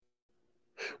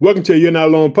Welcome to You're Not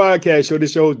Alone podcast show.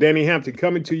 This show is Danny Hampton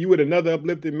coming to you with another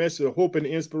uplifting message of hope and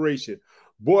inspiration.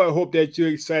 Boy, I hope that you're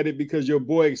excited because your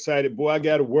boy excited. Boy, I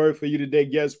got a word for you today.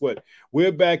 Guess what?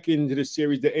 We're back into the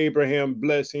series, The Abraham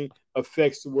Blessing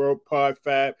Affects the World, Part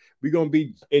 5. We're going to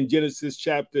be in Genesis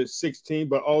chapter 16,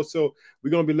 but also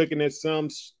we're going to be looking at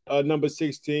Psalms number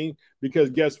 16 because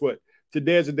guess what?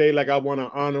 Today's a day like I want to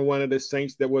honor one of the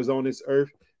saints that was on this earth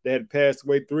that had passed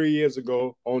away 3 years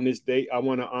ago on this date. I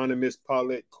want to honor Miss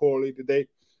Paulette Corley today.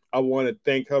 I want to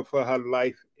thank her for her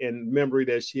life and memory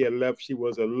that she had left. She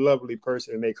was a lovely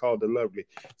person, and they called her lovely.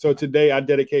 So today, I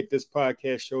dedicate this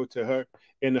podcast show to her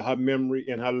and her memory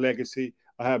and her legacy,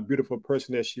 how beautiful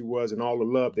person that she was, and all the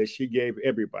love that she gave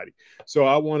everybody. So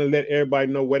I want to let everybody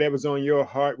know whatever's on your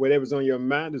heart, whatever's on your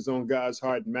mind is on God's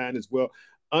heart and mind as well.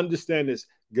 Understand this.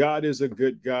 God is a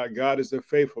good God. God is a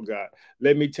faithful God.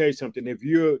 Let me tell you something. If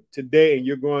you're today and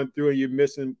you're going through and you're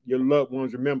missing your loved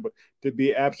ones, remember to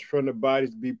be absent from the body,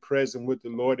 to be present with the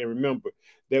Lord. And remember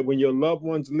that when your loved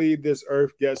ones leave this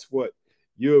earth, guess what?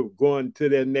 You're going to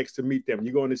their next to meet them.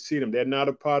 You're going to see them. They're not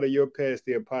a part of your past.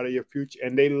 They're a part of your future,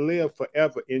 and they live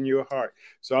forever in your heart.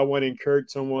 So I want to encourage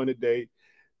someone today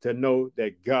to know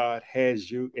that God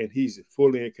has you and he's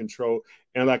fully in control.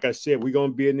 And like I said, we're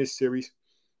going to be in this series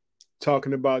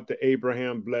talking about the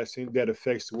Abraham blessing that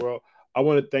affects the world. I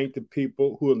want to thank the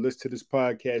people who have listened to this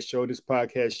podcast show. This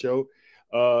podcast show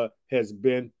has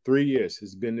been 3 years.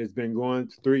 It's been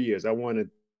going 3 years. I want to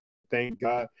thank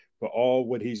God for all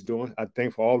what He's doing. I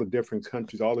thank for all the different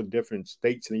countries, all the different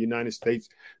states in the United States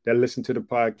that listen to the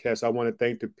podcast. I want to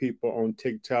thank the people on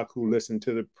TikTok who listen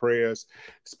to the prayers,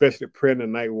 especially Prayer in the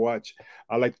Night Watch.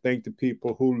 I like to thank the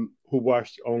people who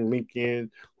watch on LinkedIn,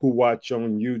 who watch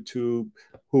on YouTube,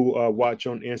 who watch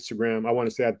on Instagram. I want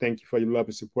to say I thank you for your love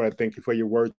and support. I thank you for your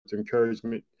words of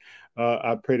encouragement.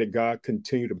 I pray that God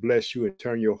continue to bless you and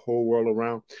turn your whole world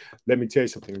around. Let me tell you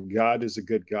something. God is a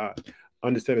good God.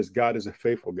 Understand this. God is a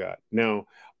faithful God. Now,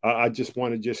 I just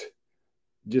want to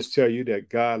just tell you that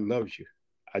God loves you.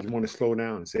 I just want to slow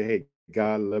down and say, hey,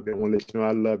 God love you. I want to let you know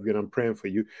I love you and I'm praying for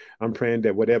you. I'm praying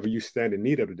that whatever you stand in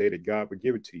need of today, that God will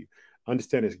give it to you.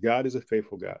 Understand this. God is a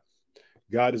faithful God.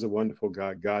 God is a wonderful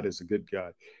God. God is a good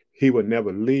God. He will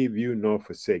never leave you nor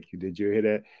forsake you. Did you hear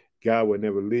that? God will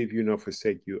never leave you nor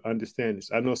forsake you. Understand this.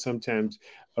 I know sometimes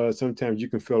you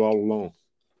can feel all alone.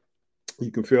 You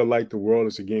can feel like the world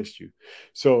is against you.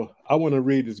 So I want to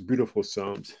read this beautiful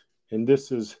Psalms. And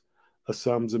this is a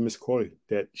Psalms of Miss Corey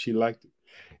that she liked it.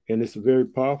 And it's a very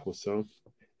powerful psalm.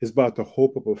 It's about the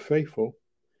hope of a faithful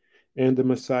and the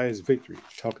Messiah's victory,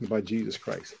 talking about Jesus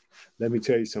Christ. Let me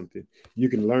tell you something. You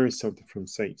can learn something from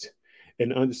saints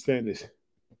and understand this.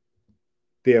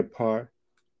 They are part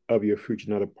of your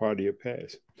future, not a part of your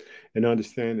past. And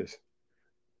understand this.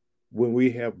 When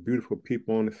we have beautiful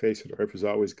people on the face of the earth, it's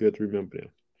always good to remember them.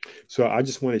 So I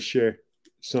just want to share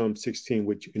Psalm 16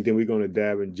 with you, and then we're going to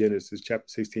dive in Genesis chapter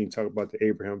 16, talk about the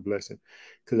Abraham blessing,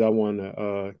 because I want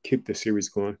to keep the series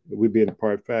going. We'll be in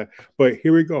part 5. But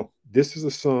here we go. This is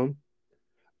a psalm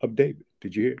of David.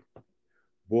 Did you hear?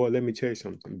 Boy, let me tell you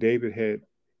something. David had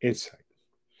insight.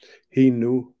 He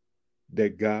knew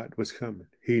that God was coming.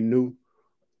 He knew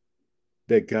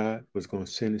that God was going to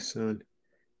send his son.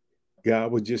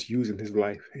 God was just using his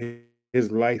life.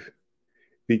 His life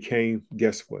became,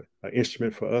 guess what, an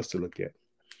instrument for us to look at.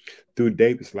 Through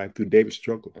David's life, through David's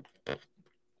struggle,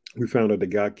 we found out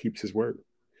that God keeps his word.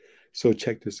 So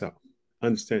check this out.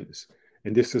 Understand this.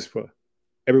 And this is for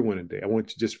everyone today. I want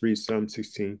you to just read Psalm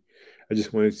 16. I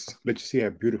just want to let you see how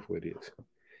beautiful it is.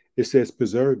 It says,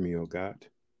 preserve me, O God,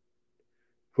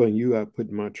 for in you I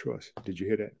put my trust. Did you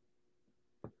hear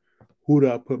that? Who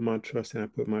do I put my trust in? I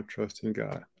put my trust in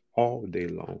God all day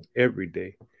long, every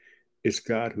day. It's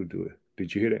God who do it.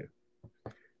 Did you hear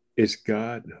that? It's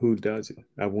God who does it.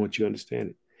 I want you to understand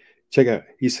it. Check out.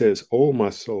 He says, oh, my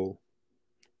soul,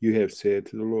 you have said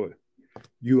to the Lord,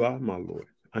 you are my Lord.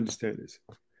 Understand this.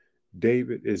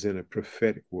 David is in a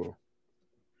prophetic world.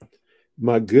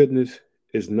 My goodness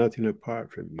is nothing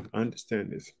apart from you.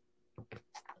 Understand this.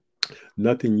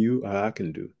 Nothing you or I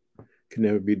can do can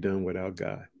never be done without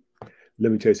God.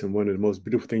 Let me tell you something. One of the most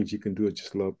beautiful things you can do is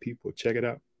just love people. Check it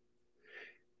out.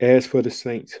 As for the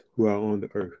saints who are on the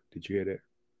earth, did you hear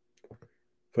that?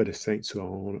 For the saints who are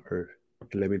on earth.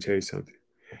 And let me tell you something.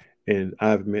 And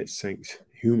I've met saints,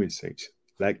 human saints,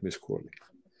 like Miss Corley.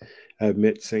 I've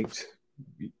met saints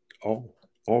all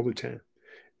the time.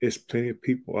 There's plenty of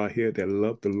people out here that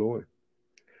love the Lord.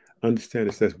 Understand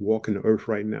this, that's walking the earth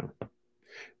right now.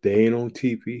 They ain't on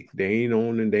TV. They ain't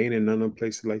in none of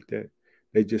places like that.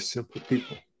 They're just simple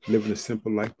people living a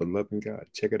simple life but loving God.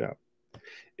 Check it out.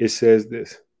 It says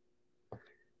this.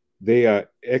 They are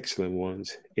excellent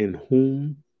ones, in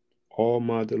whom all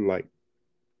my delight.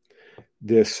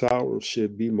 Their sorrows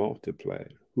should be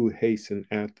multiplied, who hasten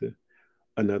after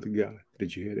another God.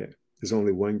 Did you hear that? There's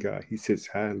only one God. He sits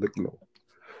high and look low.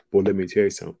 Well, let me tell you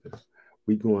something.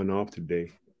 We going off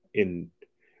today in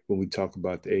when we talk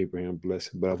about the Abraham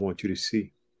blessing, but I want you to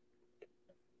see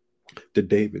that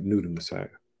David knew the Messiah.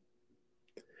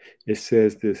 It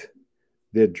says this: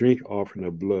 their drink offering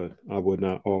of blood I will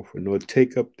not offer, nor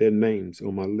take up their names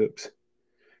on my lips.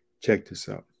 Check this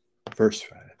out. Verse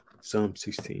 5, Psalm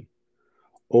 16.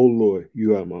 O Lord,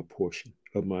 you are my portion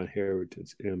of my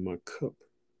inheritance and my cup.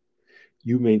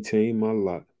 You maintain my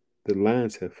lot. The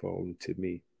lines have fallen to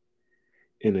me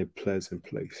in a pleasant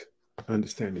place.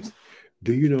 Understand this.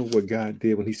 Do you know what God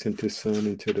did when He sent His Son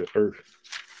into the earth?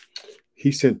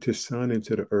 He sent His Son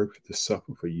into the earth to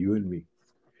suffer for you and me.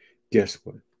 Guess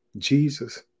what?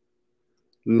 Jesus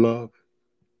loved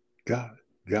God.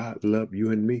 God loved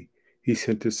you and me. He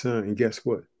sent His Son. And guess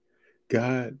what?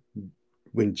 God,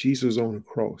 when Jesus was on the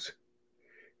cross,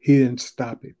 He didn't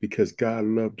stop it because God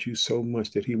loved you so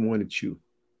much that He wanted you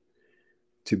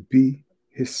to be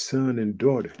His son and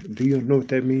daughter. Do you know what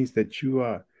that means? That you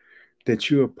are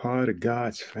part of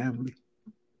God's family.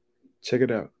 Check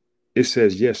it out. It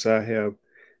says, yes, I have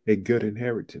a good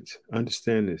inheritance.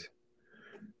 Understand this.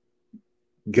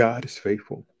 God is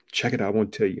faithful. Check it out. I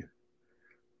want to tell you.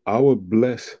 I will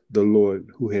bless the Lord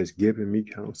who has given me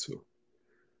counsel.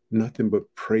 Nothing but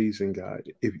praising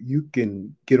God. If you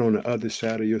can get on the other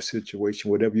side of your situation,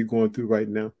 whatever you're going through right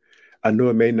now, I know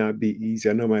it may not be easy.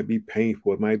 I know it might be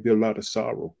painful. It might be a lot of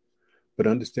sorrow. But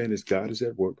understand this, God is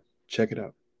at work. Check it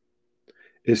out.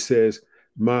 It says,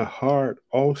 my heart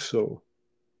also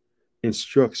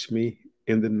instructs me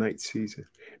in the night season.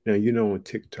 Now, you know, on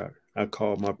TikTok, I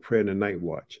call my prayer the night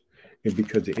watch. And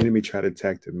because the enemy try to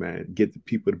attack the mind, get the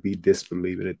people to be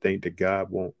disbelieving and think that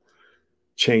God won't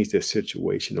change their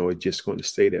situation or it's just going to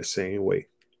stay that same way.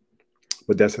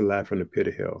 But that's a lie from the pit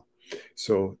of hell.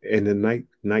 So in the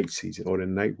night season or the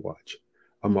night watch,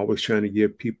 I'm always trying to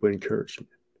give people encouragement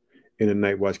in the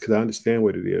night watch because I understand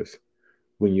what it is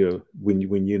when you're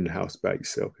in the house by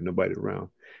yourself and nobody around,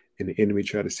 and the enemy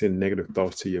try to send negative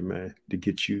thoughts to your mind to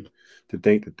get you to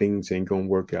think that things ain't gonna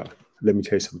work out. Let me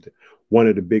tell you something. One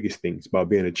of the biggest things about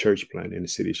being a church planter in the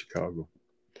city of Chicago,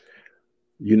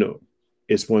 you know,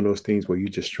 it's one of those things where you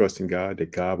just trust in God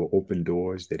that God will open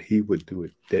doors, that He would do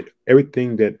it, that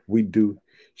everything that we do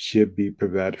should be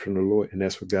provided from the Lord, and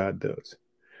that's what God does.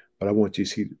 But I want you to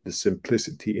see the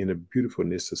simplicity and the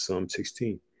beautifulness of Psalm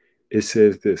 16. It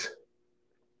says this,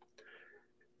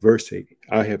 verse 8,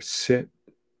 I have set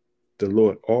the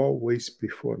Lord always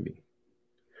before me.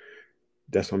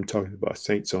 That's what I'm talking about.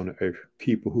 Saints on the earth,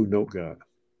 people who know God.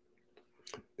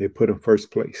 They put Him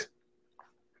first place.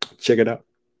 Check it out.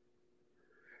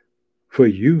 For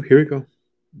you, here we go.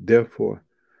 Therefore,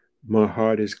 my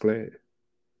heart is glad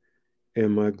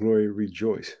and my glory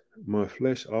rejoice. My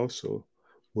flesh also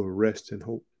will rest in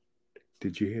hope.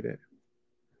 Did you hear that?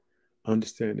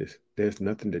 Understand this. There's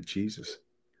nothing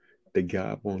that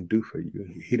God won't do for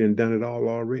you. He done it all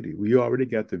already. We already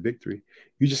got the victory.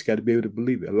 You just got to be able to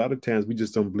believe it. A lot of times we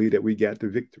just don't believe that we got the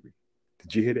victory.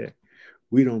 Did you hear that?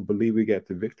 We don't believe we got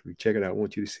the victory. Check it out. I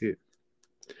want you to see it.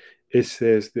 It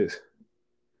says this,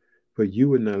 but you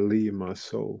will not leave my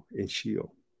soul in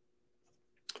Sheol,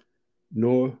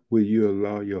 nor will you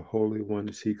allow your Holy One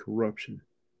to see corruption.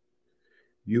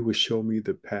 You will show me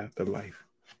the path of life.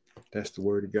 That's the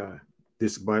word of God.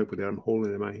 This Bible that I'm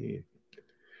holding in my hand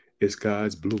is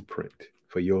God's blueprint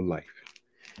for your life.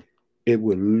 It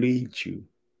will lead you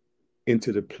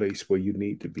into the place where you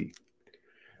need to be.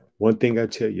 One thing I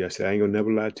tell you, I said, I ain't gonna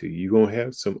never lie to you. You're gonna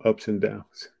have some ups and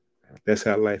downs. That's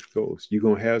how life goes. You're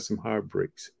gonna have some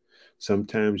heartbreaks.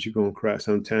 Sometimes you're gonna cry.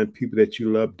 Sometimes people that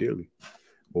you love dearly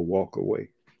will walk away.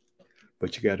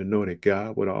 But you got to know that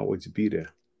God would always be there.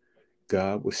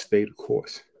 God will stay the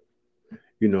course.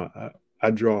 You know, I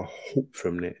draw hope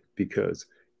from that because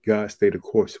God stayed the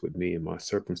course with me in my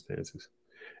circumstances.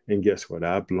 And guess what?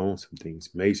 I've blown some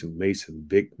things, made some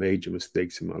big major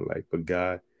mistakes in my life, but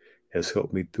God has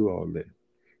helped me through all that.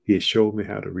 He has showed me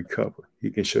how to recover. He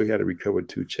can show you how to recover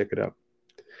too. Check it out.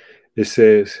 It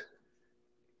says,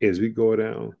 as we go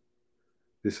down,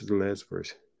 this is the last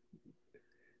verse.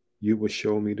 You will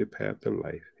show me the path of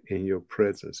life. In your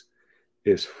presence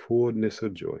is fullness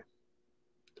of joy.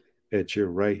 At your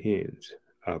right hands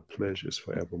are pleasures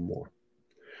forevermore.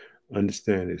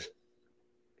 Understand this.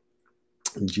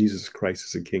 Jesus Christ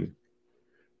is a king.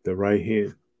 The right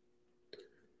hand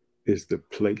is the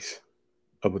place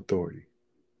of authority,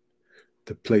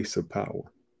 the place of power.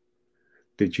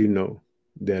 Did you know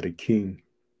that a king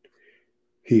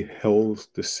He holds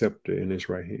the scepter in his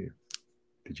right hand.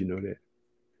 Did you know that?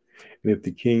 And if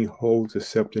the king holds the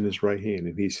scepter in his right hand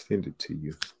and he extends it to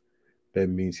you, that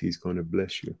means he's going to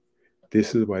bless you.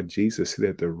 This is why Jesus sat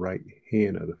at the right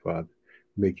hand of the Father,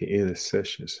 making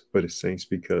intercessions for the saints,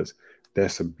 because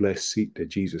that's a blessed seat that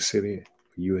Jesus sat in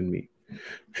for you and me.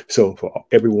 So for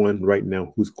everyone right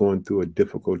now who's going through a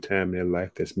difficult time in their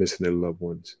life, that's missing their loved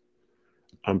ones,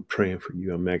 I'm praying for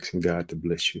you. I'm asking God to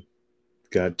bless you.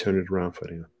 God, turn it around for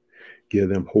them. Give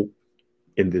them hope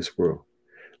in this world.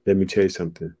 Let me tell you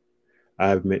something.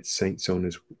 I've met saints on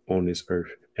this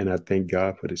earth, and I thank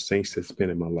God for the saints that's been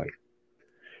in my life.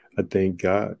 I thank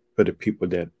God for the people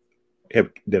that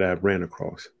I've ran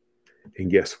across. And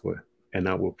guess what? And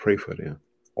I will pray for them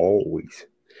always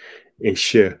and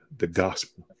share the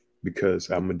gospel, because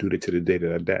I'm gonna do that to the day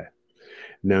that I die.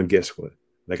 Now, guess what?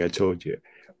 Like I told you,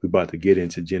 we're about to get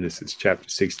into Genesis chapter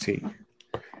 16.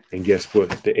 And guess what?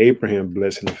 The Abraham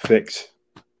blessing affects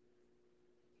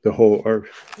the whole earth.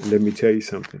 Let me tell you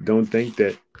something. Don't think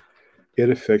that it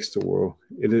affects the world.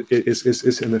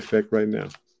 It's in effect right now.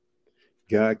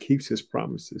 God keeps his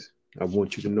promises. I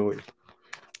want you to know it.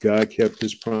 God kept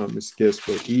his promise. Guess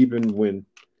what? Even when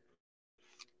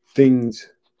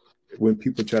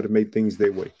people try to make things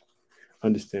their way,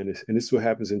 understand this. And this is what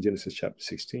happens in Genesis chapter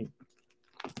 16.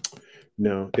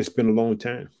 Now, it's been a long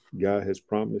time. God has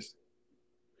promised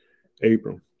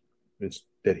Abram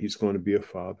that he's going to be a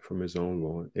father from his own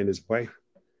loin, and his wife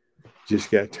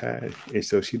just got tired, and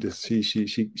so she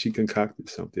concocted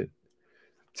something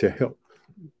to help.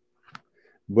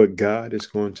 But God is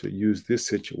going to use this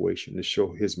situation to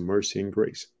show his mercy and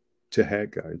grace to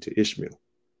Hagar and to Ishmael.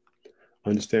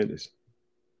 Understand this.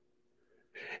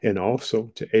 And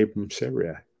also to Abram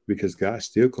Sarai, because God's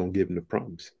still going to give him the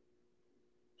promise,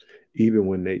 even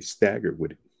when they staggered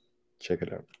with it. Check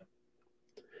it out.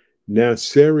 Now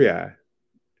Sarai,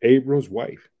 Abram's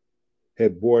wife,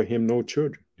 had bore him no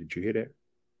children. Did you hear that?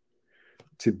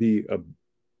 To be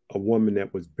a woman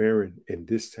that was barren in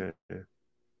this time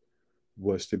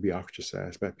was to be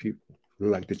ostracized by people,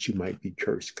 like that you might be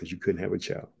cursed because you couldn't have a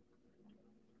child,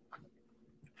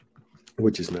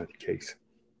 which is not the case.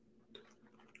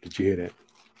 Did you hear that?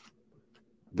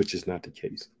 Which is not the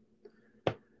case.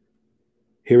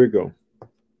 Here we go.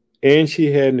 And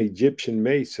she had an Egyptian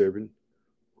maidservant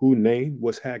whose name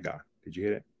was Hagar. Did you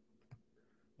hear that?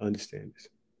 Understand this.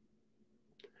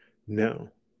 Now,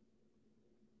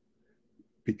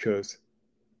 because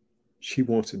she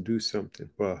wants to do something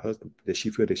for her husband that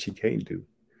she feels that she can't do,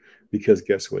 because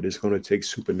guess what? It's going to take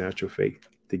supernatural faith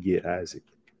to get Isaac,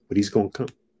 but he's going to come.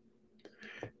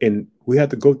 And we have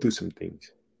to go through some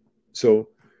things. So,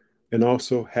 and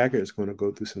also Hagar is going to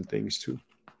go through some things too,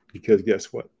 because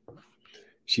guess what?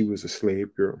 She was a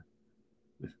slave girl.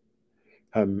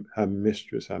 Her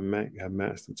mistress, her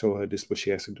master told her this is what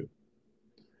she has to do.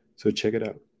 So check it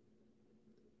out.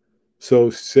 So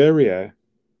Sarai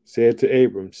said to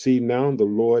Abram, see, now the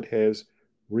Lord has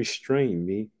restrained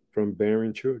me from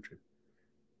bearing children.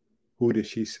 Who did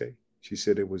she say? She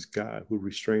said it was God who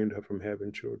restrained her from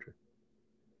having children.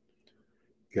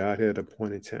 God had a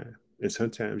point in time. And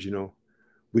sometimes,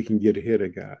 we can get ahead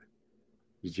of God.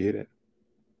 Did you hear that?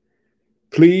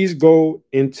 Please go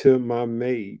into my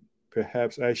maid.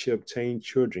 Perhaps I shall obtain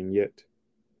children yet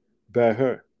by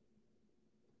her.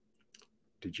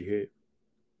 Did you hear it?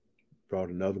 Brought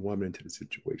another woman into the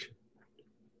situation.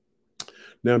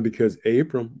 Now, because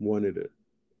Abram wanted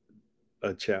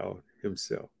a child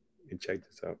himself, and check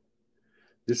this out.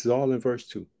 This is all in verse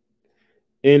 2.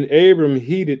 And Abram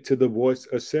heeded to the voice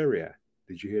of Sarai.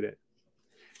 Did you hear that?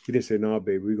 He didn't say, no,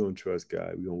 baby, we're going to trust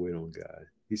God. We're going to wait on God.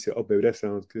 He said, oh, baby, that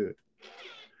sounds good.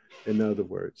 In other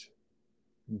words,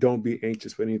 don't be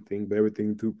anxious for anything, but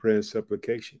everything through prayer and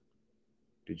supplication.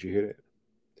 Did you hear that?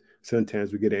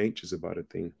 Sometimes we get anxious about a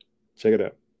thing. Check it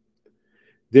out.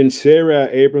 Then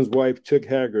Sarai, Abram's wife, took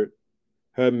Hagar,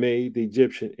 her maid, the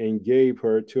Egyptian, and gave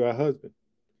her to her husband,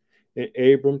 and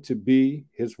Abram to be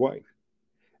his wife.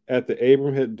 After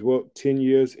Abram had dwelt 10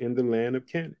 years in the land of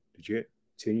Canaan. Did you hear?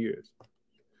 10 years.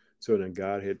 So then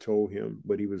God had told him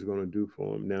what he was going to do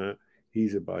for him. Now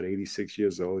he's about 86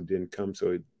 years old, didn't come.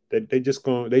 So we just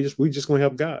going to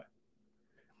help God.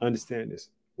 Understand this.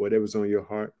 Whatever's on your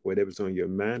heart, whatever's on your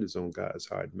mind is on God's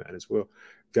heart and mind as well.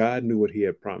 God knew what he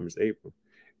had promised Abram.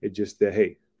 It's just that,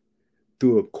 hey,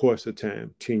 through a course of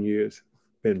time, 10 years,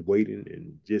 been waiting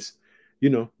and just,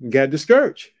 got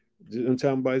discouraged. I'm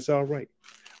talking about it's all right.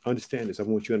 Understand this. I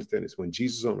want you to understand this. When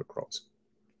Jesus was on the cross,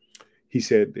 he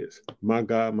said this, my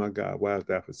God, why hast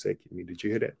thou forsaken me? Did you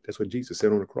hear that? That's what Jesus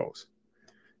said on the cross.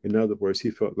 In other words,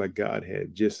 he felt like God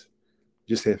had just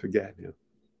had forgotten him.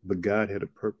 But God had a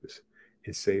purpose.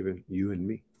 in saving you and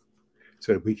me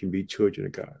so that we can be children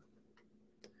of God.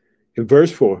 In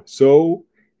verse 4, so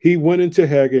he went into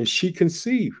Hagar and she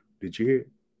conceived. Did you hear?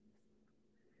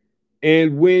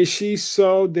 And when she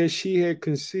saw that she had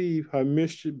conceived, her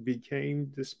mistress became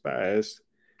despised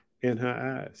in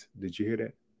her eyes. Did you hear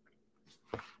that?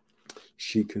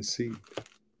 She conceived.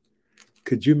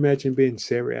 Could you imagine being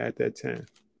Sarah at that time?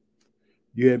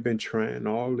 You had been trying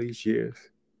all these years,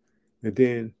 and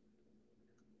then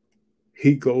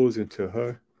he goes into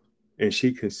her and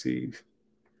she conceives.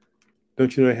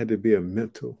 Don't you know it had to be a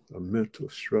mental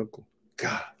struggle?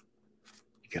 God,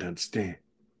 you gotta understand.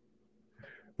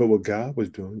 But what God was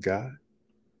doing, God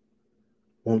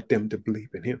want them to believe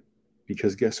in him.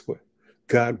 Because guess what?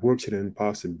 God works in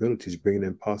impossibilities, bringing the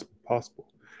impossible possible.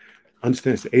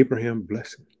 Understand it's the Abraham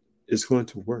blessing. It's going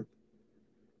to work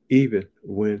even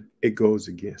when it goes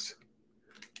against.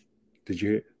 Did you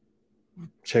hear it?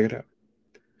 Check it out.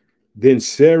 Then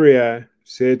Sarai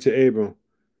said to Abram,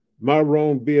 my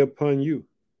wrong be upon you.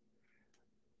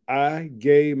 I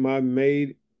gave my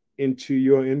maid into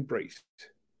your embrace.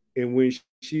 And when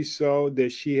she saw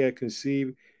that she had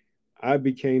conceived, I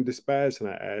became despised, and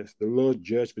I asked, the Lord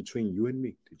judge between you and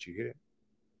me. Did you hear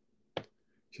that?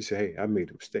 She said, hey, I made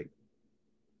a mistake.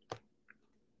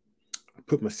 I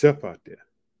put myself out there.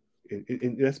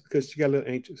 And that's because she got a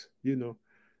little anxious,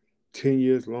 10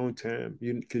 years, long time.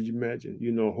 Could you imagine,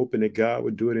 hoping that God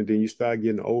would do it, and then you start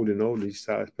getting older and older, you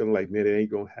start feeling like, man, it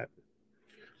ain't going to happen.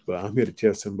 But I'm here to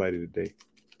tell somebody today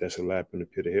that's alive in the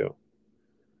pit of hell.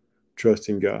 Trust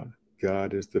in God.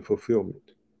 God is the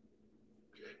fulfillment.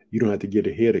 You don't have to get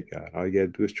ahead of God. All you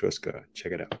got to do is trust God.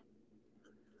 Check it out.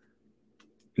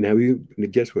 Now,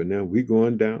 guess what? Now we're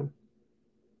going down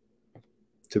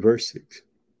to verse 6.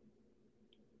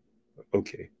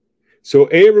 Okay. So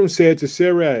Abram said to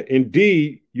Sarai,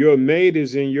 indeed, your maid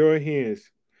is in your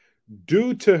hands.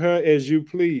 Do to her as you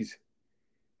please.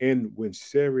 And when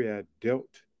Sarai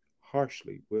dealt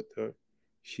harshly with her,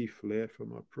 she fled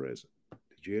from her presence.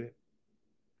 Did you hear that?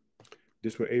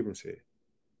 This is what Abram said.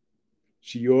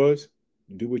 She yours.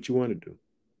 Do what you want to do.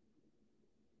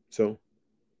 So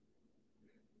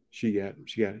she got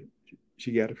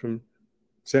it from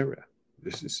Sarah.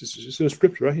 This is in the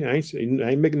scripture right here. I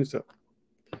ain't making this up.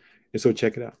 And so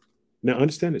check it out. Now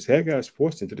understand this. Hagar is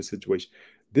forced into the situation.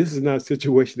 This is not a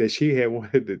situation that she had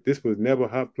wanted. This was never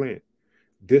her plan.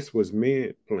 This was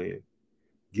man's plan,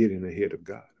 getting ahead of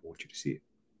God. I want you to see it.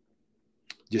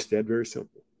 Just that very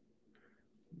simple.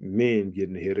 Men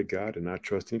getting ahead of God and not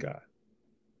trusting God.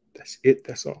 That's it.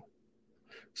 That's all.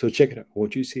 So check it out. I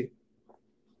want you to see it.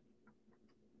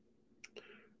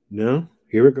 Now,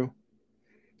 here we go.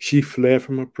 She fled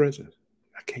from her presence.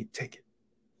 I can't take it.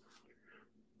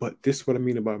 But this is what I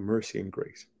mean about mercy and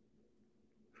grace.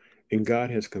 And God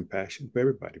has compassion for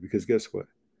everybody, because guess what?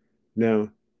 Now,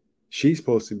 she's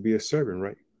supposed to be a servant,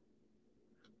 right?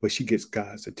 But she gets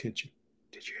God's attention.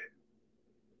 Did you hear it?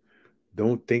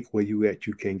 Don't think where you at,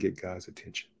 you can't get God's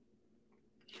attention.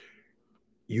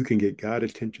 You can get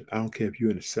God's attention. I don't care if you're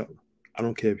in a cellar. I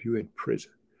don't care if you're in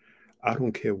prison. I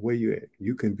don't care where you're at.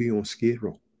 You can be on Skid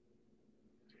Row.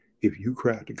 If you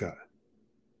cry out to God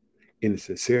in the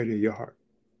sincerity of your heart,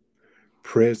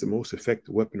 prayer is the most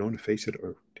effective weapon on the face of the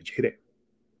earth. Did you hear that?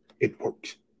 It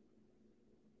works.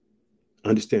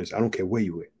 Understand this. I don't care where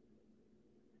you at.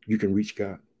 You can reach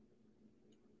God.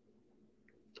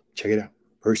 Check it out.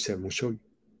 Verse 7 will show you.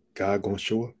 God going to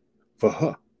show up for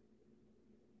her.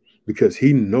 Because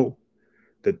he know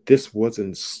that this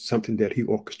wasn't something that he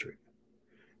orchestrated.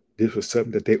 This was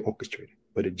something that they orchestrated,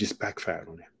 but it just backfired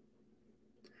on them.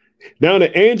 Now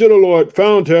the angel of the Lord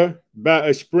found her by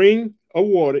a spring of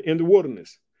water in the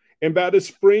wilderness, and by the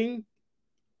spring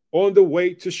on the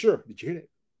way to Shur. Did you hear that?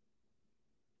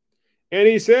 And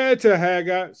he said to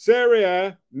Hagar,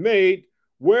 Sarai, maid,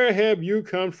 where have you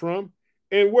come from,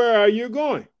 and where are you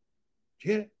going? Did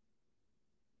you hear that?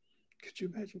 Could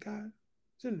you imagine God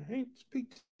sending an angel to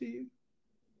speak to you?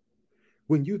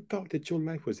 When you thought that your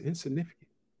life was insignificant,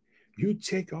 you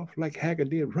take off like Hagar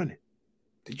did running.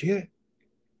 Did you hear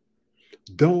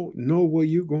that? Don't know where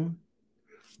you're going,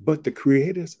 but the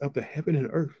creators of the heaven and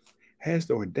earth has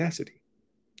the audacity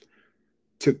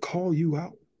to call you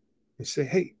out and say,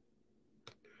 hey,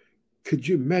 could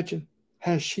you imagine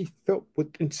how she felt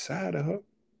with inside of her?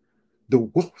 The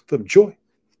wealth of joy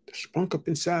that sprung up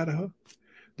inside of her.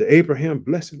 The Abraham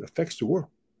blessing affects the world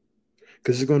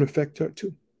because it's going to affect her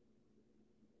too.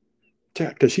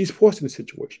 Because she's forced in the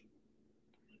situation.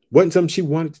 Wasn't something she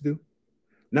wanted to do.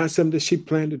 Not something that she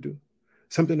planned to do.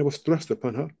 Something that was thrust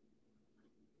upon her.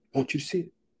 I want you to see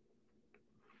it.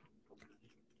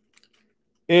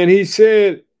 And he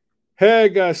said,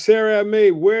 Hagar, Sarah maid,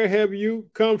 where have you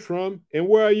come from and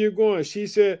where are you going? She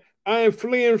said, I am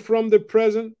fleeing from the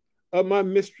presence of my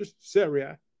mistress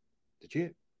Sarai. Did you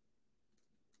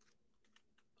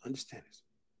understand this?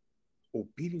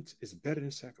 Obedience is better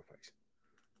than sacrifice.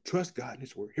 Trust God in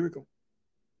His word. Here we go.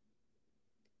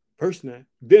 Verse 9.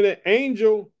 Then an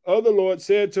angel of the Lord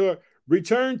said to her,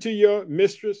 return to your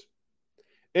mistress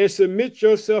and submit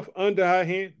yourself under her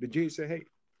hand. Did you say, hey,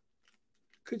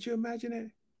 could you imagine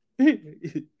that?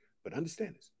 But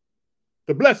understand this.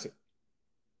 The blessing.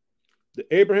 The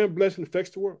Abraham blessing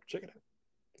affects the world. Check it out.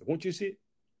 I want you to see it.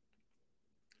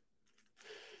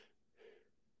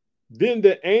 Then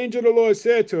the angel of the Lord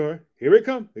said to her, here it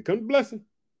comes. Here comes the blessing.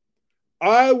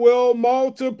 I will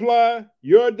multiply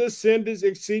your descendants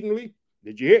exceedingly.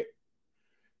 Did you hear?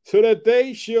 So that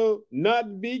they shall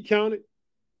not be counted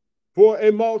for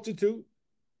a multitude.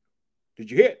 Did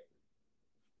you hear?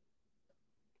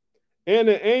 And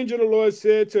the angel of the Lord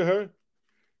said to her,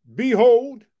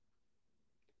 behold,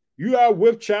 you are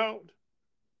with child,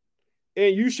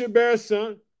 and you should bear a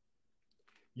son.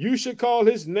 You should call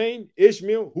his name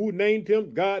Ishmael. Who named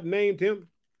him? God named him.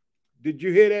 Did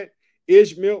you hear that?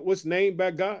 Ishmael was named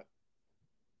by God.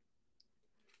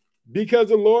 Because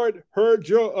the Lord heard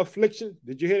your affliction.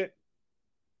 Did you hear that?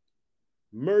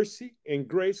 Mercy and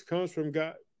grace comes from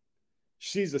God.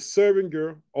 She's a servant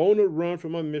girl on the run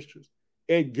from her mistress,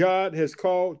 and God has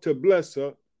called to bless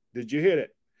her. Did you hear that?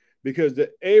 Because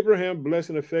the Abraham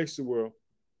blessing affects the world,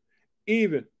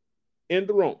 even in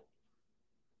the wrong.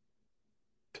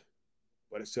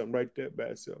 But it's something right there by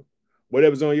itself.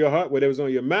 Whatever's on your heart, whatever's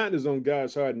on your mind is on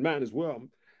God's heart and mind as well.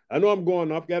 I know I'm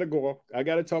going off, gotta go off. I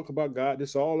gotta talk about God.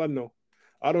 This is all I know.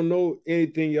 I don't know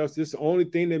anything else. This is the only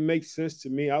thing that makes sense to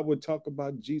me. I would talk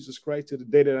about Jesus Christ to the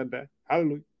day that I die.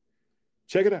 Hallelujah.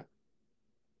 Check it out.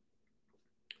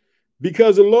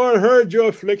 Because the Lord heard your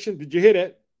affliction. Did you hear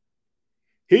that?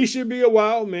 He should be a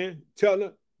wild man telling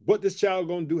her what this child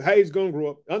going to do, how he's going to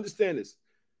grow up. Understand this.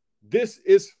 This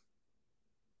is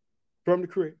from the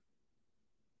Creator.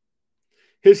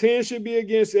 His hand should be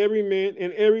against every man,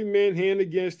 and every man's hand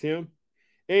against him.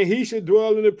 And he should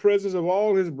dwell in the presence of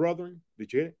all his brethren.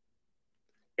 Did you hear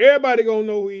that? Everybody going to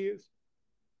know who he is.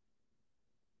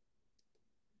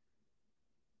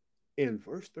 In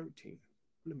verse 13,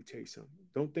 let me tell you something.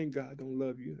 Don't think God don't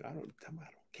love you. I don't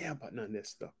care about none of that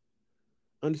stuff.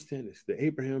 Understand this. The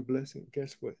Abraham blessing,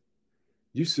 guess what?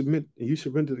 You submit and you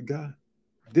surrender to God.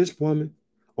 This woman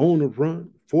on the run,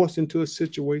 forced into a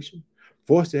situation,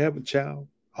 forced to have a child,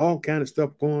 all kind of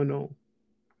stuff going on.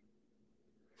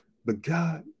 But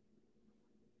God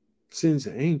sends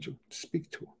an angel to speak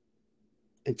to her.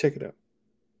 And check it out.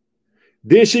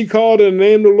 Then she called on the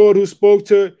name of the Lord who spoke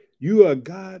to her. You are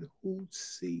God who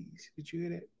sees. Did you hear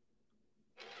that?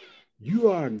 You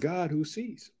are a God who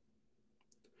sees.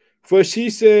 For she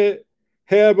said,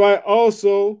 have I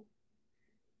also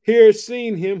here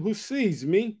seen him who sees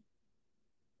me?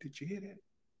 Did you hear that?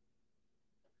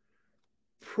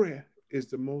 Prayer is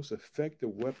the most effective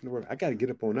weapon in the world. I got to get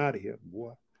up on out of here,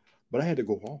 boy. But I had to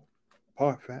go home.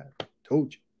 Part 5.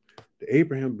 Told you. The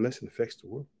Abraham blessing affects the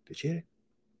world. Did you hear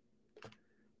that?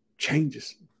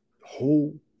 Changes the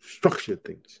whole structure of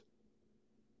things.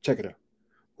 Check it out.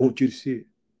 I want you to see it.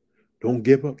 Don't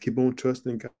give up. Keep on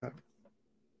trusting God.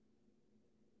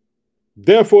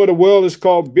 Therefore, the world is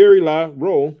called Beri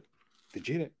Roll. Did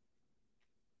you hear that?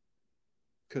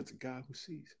 Because the God who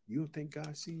sees. You don't think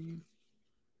God sees you?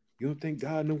 You don't think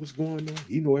God knows what's going on?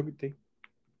 He knows everything.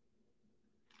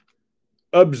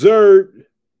 Observe,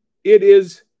 it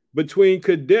is between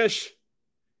Kadesh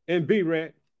and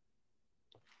Berat.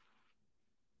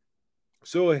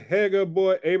 So Hagar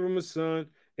bore Abram's son,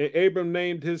 and Abram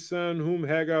named his son whom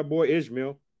Hagar bore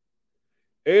Ishmael.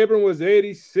 Abram was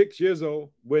 86 years old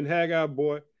when Hagar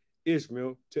bore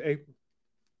Ishmael to Abram.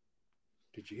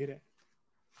 Did you hear that?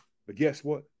 But guess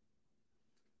what?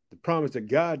 The promise that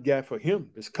God got for him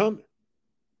is coming.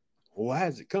 Why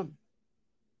is it coming?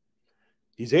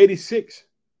 He's 86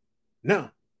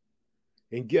 now.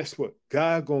 And guess what?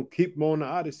 God going to keep him on the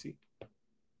Odyssey.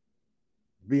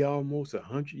 Be almost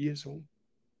 100 years old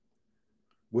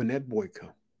when that boy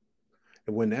come.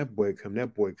 And when that boy come,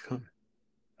 that boy coming.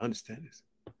 Understand this.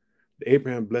 The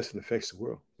Abraham blessing affects the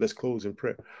world. Let's close in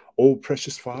prayer. Oh,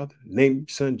 precious Father, name your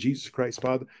Son Jesus Christ,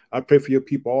 Father. I pray for your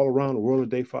people all around the world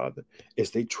today, Father,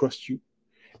 as they trust you,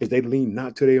 as they lean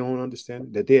not to their own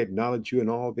understanding, that they acknowledge you in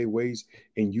all their ways,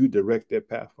 and you direct their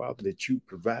path, Father, that you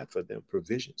provide for them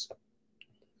provisions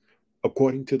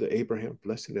according to the Abraham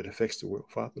blessing that affects the world,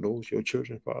 Father. Those your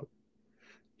children, Father.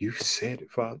 You said it,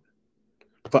 Father.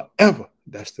 Forever,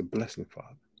 that's the blessing,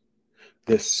 Father.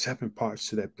 There's 7 parts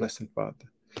to that blessing, Father.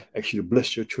 I ask you to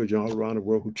bless your children all around the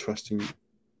world who trust in you.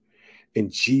 In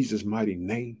Jesus' mighty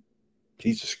name,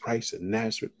 Jesus Christ of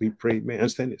Nazareth, we pray, man.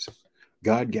 Understand this.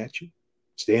 God got you.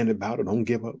 Stand about it. Don't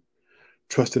give up.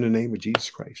 Trust in the name of Jesus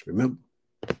Christ. Remember,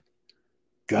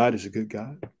 God is a good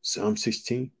God. Psalm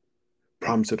 16,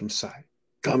 promise of the Messiah.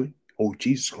 Coming. Oh,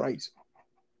 Jesus Christ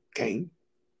came.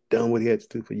 Done what he had to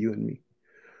do for you and me.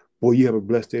 Boy, you have a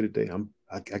blessed day today.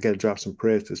 I got to drop some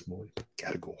prayers this morning.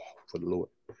 Got to go off for the Lord.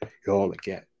 You're all I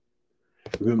got.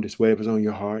 Remember this, whatever's on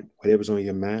your heart, whatever's on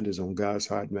your mind is on God's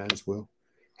heart and mind as well.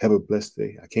 Have a blessed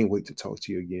day. I can't wait to talk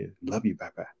to you again. Love you.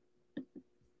 Bye-bye.